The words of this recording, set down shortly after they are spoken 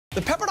The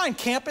Pepperdine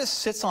campus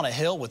sits on a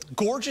hill with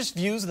gorgeous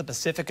views of the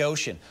Pacific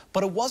Ocean,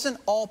 but it wasn't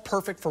all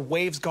perfect for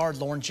Waves guard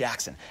Lorne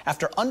Jackson.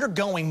 After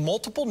undergoing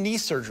multiple knee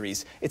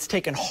surgeries, it's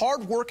taken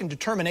hard work and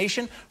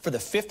determination for the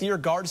fifth-year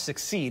guard to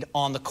succeed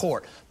on the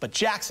court. But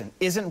Jackson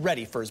isn't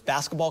ready for his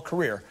basketball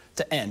career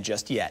to end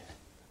just yet.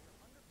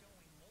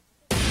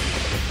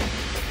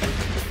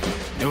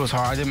 It was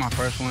hard. I did my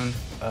first one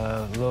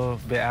a little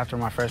bit after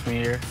my freshman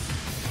year,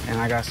 and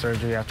I got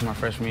surgery after my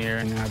freshman year,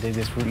 and then I did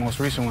this most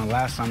recent one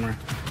last summer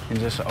in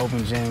just an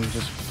open gym,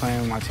 just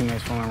playing with my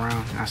teammates, fooling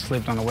around, and I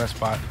slipped on the west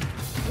spot.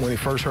 When he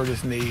first hurt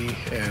his knee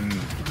and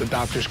the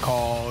doctors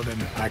called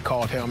and I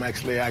called him,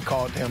 actually I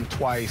called him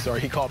twice, or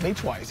he called me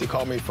twice. He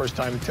called me the first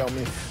time to tell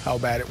me how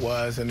bad it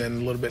was, and then a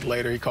little bit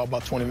later, he called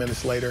about 20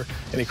 minutes later,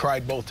 and he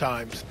cried both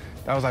times.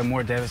 That was like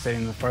more devastating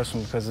than the first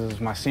one because it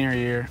was my senior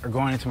year, or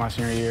going into my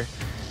senior year,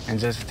 and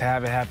just to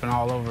have it happen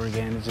all over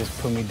again, it just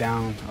put me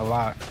down a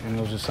lot, and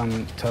it was just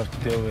something tough to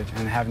deal with,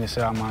 and having to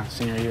sit out my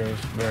senior year was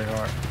very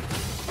hard.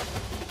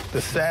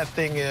 The sad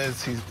thing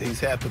is he's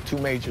had the two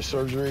major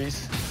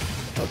surgeries.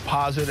 A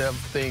positive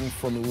thing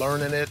from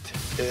learning it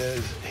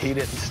is he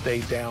didn't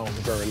stay down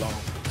very long.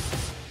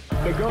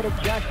 They go to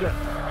Jackson,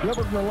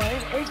 dribbles in the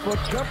lane, 8-foot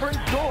jumper and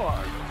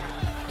scores.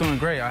 Doing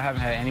great. I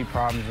haven't had any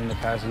problems in the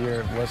past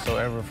year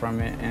whatsoever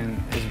from it,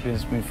 and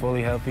it's been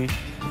fully healthy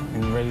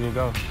and ready to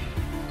go.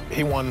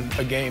 He won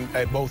a game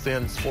at both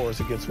ends for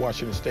us against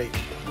Washington State.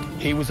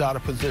 He was out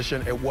of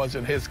position. It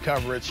wasn't his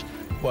coverage,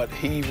 but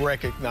he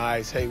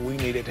recognized, hey, we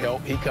needed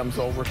help. He comes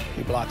over,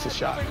 he blocks a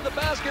shot. The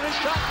basket is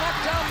shot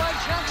knocked down by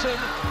Jackson.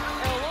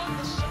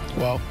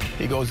 Well,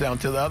 he goes down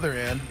to the other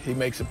end. He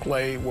makes a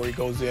play where he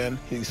goes in.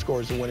 He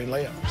scores the winning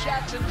layup.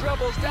 Jackson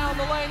dribbles down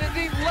the lane and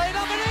deep, laid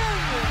up and in.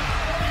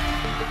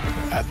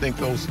 I think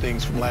those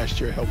things from last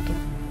year helped him.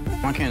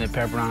 When I came to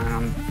Pepperdine,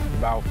 I'm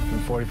about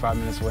 45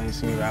 minutes away in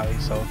Simi Valley,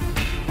 so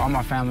all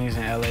my family is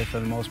in LA for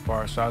the most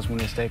part, so I just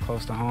wanted to stay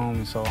close to home,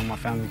 and so all my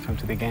family come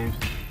to the games.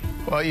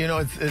 Well, you know,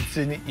 it's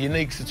a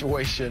unique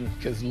situation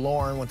because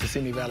Lorne went to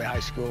Simi Valley High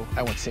School.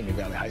 I went to Simi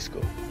Valley High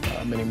School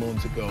many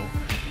moons ago.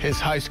 His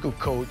high school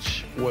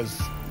coach was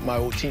my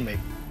old teammate.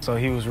 So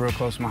he was real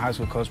close to my high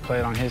school coach,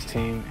 played on his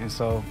team, and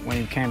so when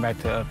he came back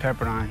to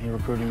Pepperdine, he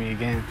recruited me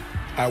again.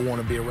 I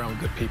want to be around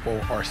good people,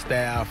 our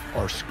staff,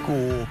 our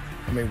school.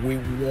 I mean, we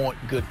want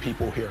good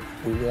people here.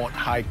 We want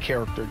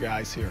high-character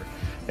guys here,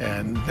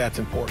 and that's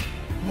important.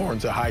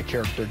 Lorne's a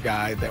high-character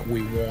guy that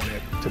we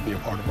wanted to be a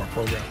part of our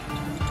program.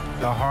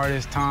 The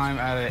hardest time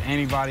out of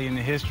anybody in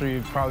the history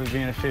of probably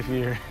being a fifth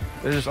year.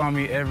 They're just on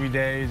me every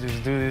day,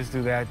 just do this,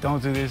 do that,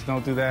 don't do this,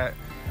 don't do that.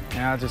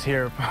 And I just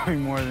hear it probably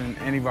more than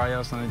anybody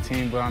else on the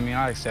team, but I mean,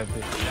 I accept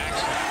it.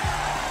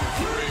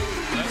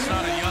 That's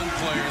not a young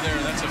player there,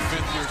 that's a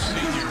fifth-year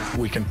senior.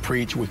 We can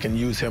preach, we can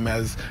use him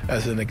as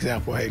an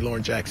example. Hey,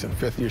 Lorne Jackson,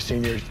 fifth-year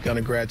senior, he's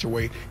gonna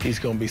graduate, he's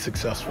gonna be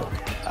successful.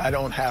 I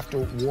don't have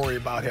to worry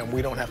about him.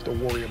 We don't have to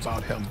worry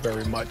about him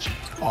very much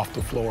off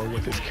the floor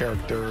with his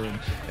character and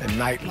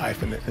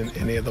nightlife and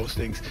any of those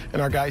things.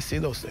 And our guys see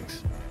those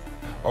things.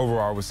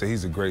 Overall, I would say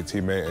he's a great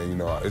teammate, and, you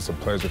know, it's a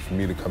pleasure for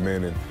me to come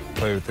in and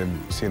play with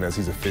him, seeing as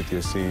he's a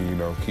fifth-year senior. You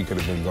know, he could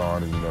have been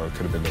gone, and, you know, it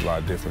could have been a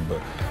lot different,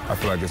 but I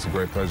feel like it's a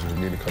great pleasure for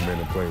me to come in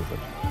and play with him.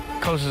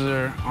 Coaches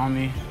are on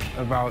me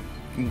about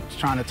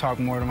trying to talk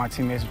more to my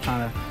teammates,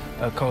 trying to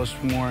coach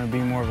more and be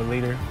more of a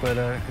leader, but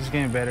it's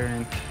getting better,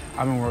 and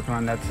I've been working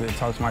on that to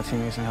talk to my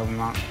teammates and help them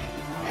out.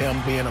 Him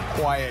being a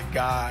quiet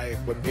guy,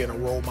 but being a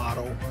role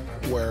model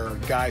where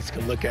guys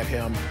can look at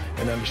him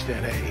and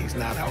understand, hey, he's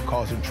not out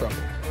causing trouble.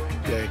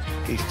 Okay?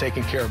 He's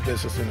taking care of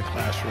business in the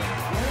classroom.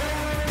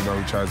 You know,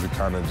 he tries to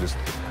kind of just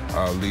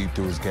lead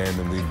through his game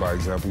and lead by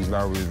example. He's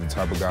not really the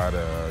type of guy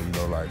to, you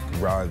know, like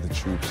rally the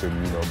troops and,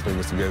 you know, bring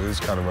us together. There's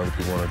kind of other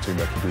people on our team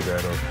that can do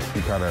that. Or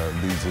he kind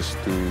of leads us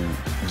through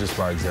just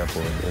by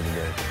example in the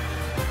game.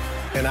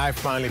 And I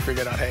finally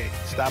figured out, hey,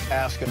 stop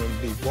asking him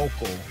to be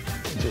vocal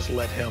and just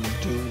let him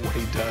do what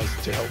he does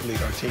to help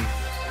lead our team.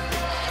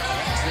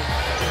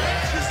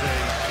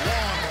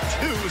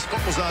 His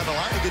buckles on the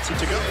line and gets it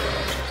to go.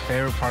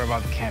 Favorite part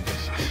about the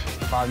campus,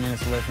 5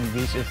 minutes away from the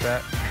beach, if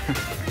that.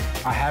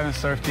 I haven't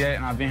surfed yet,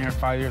 and I've been here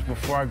 5 years.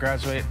 Before I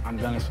graduate, I'm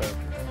gonna surf.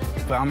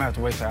 But I'm gonna have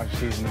to wait till after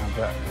season now,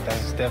 but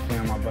that's definitely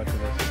on my bucket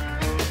list.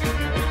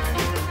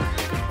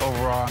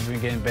 Overall, I've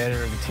been getting better.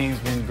 The team's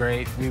been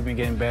great. We've been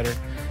getting better.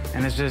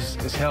 And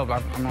it's helped.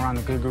 I'm around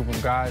a good group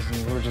of guys,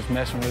 and we're just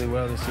meshing really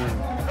well this season.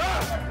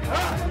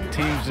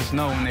 Teams just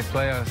know when they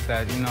play us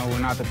that, you know, we're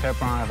not the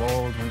Pepperdine of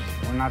old.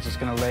 We're not just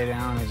going to lay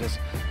down and just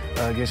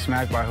get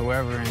smacked by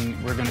whoever, and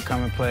we're going to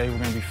come and play. We're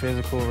going to be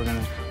physical. We're going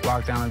to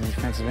lock down the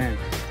defensive end.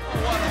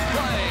 What a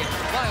play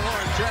by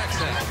Lorne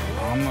Jackson.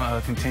 I'm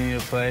going to continue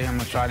to play. I'm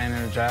going to try to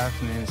enter the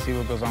draft and then see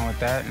what goes on with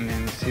that, and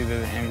then see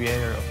the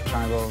NBA or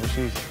trying to go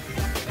overseas.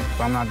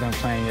 But I'm not done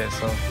playing yet,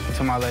 so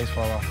until my legs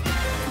fall off.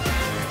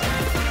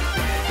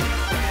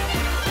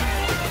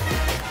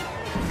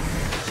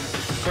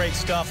 Great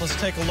stuff. Let's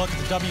take a look at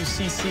the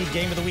WCC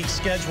Game of the Week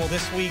schedule.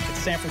 This week it's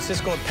San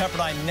Francisco at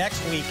Pepperdine.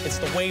 Next week it's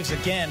the Waves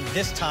again,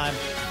 this time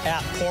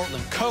at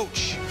Portland.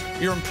 Coach,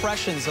 your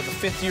impressions of the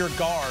fifth-year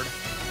guard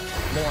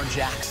Lorne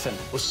Jackson.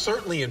 Was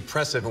certainly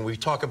impressive when we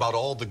talk about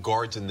all the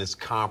guards in this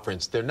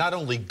conference. They're not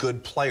only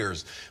good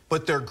players,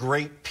 but they're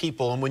great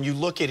people. And when you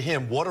look at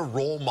him, what a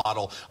role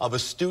model of a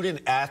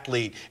student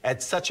athlete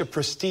at such a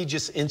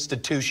prestigious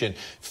institution.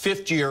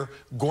 5th year,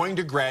 going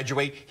to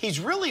graduate. He's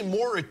really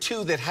more a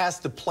 2 that has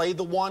to play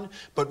the 1,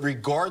 but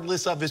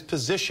regardless of his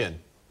position,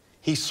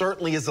 he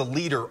certainly is a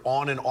leader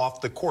on and off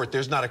the court.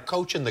 There's not a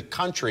coach in the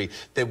country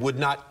that would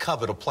not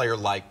covet a player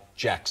like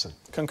Jackson.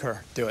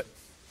 Concur. Do it.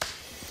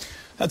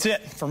 That's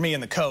it for me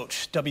and the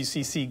coach.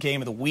 WCC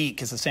Game of the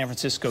Week is the San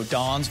Francisco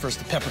Dons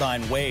versus the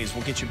Pepperdine Waves.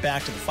 We'll get you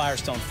back to the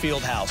Firestone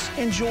Fieldhouse.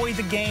 Enjoy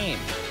the game.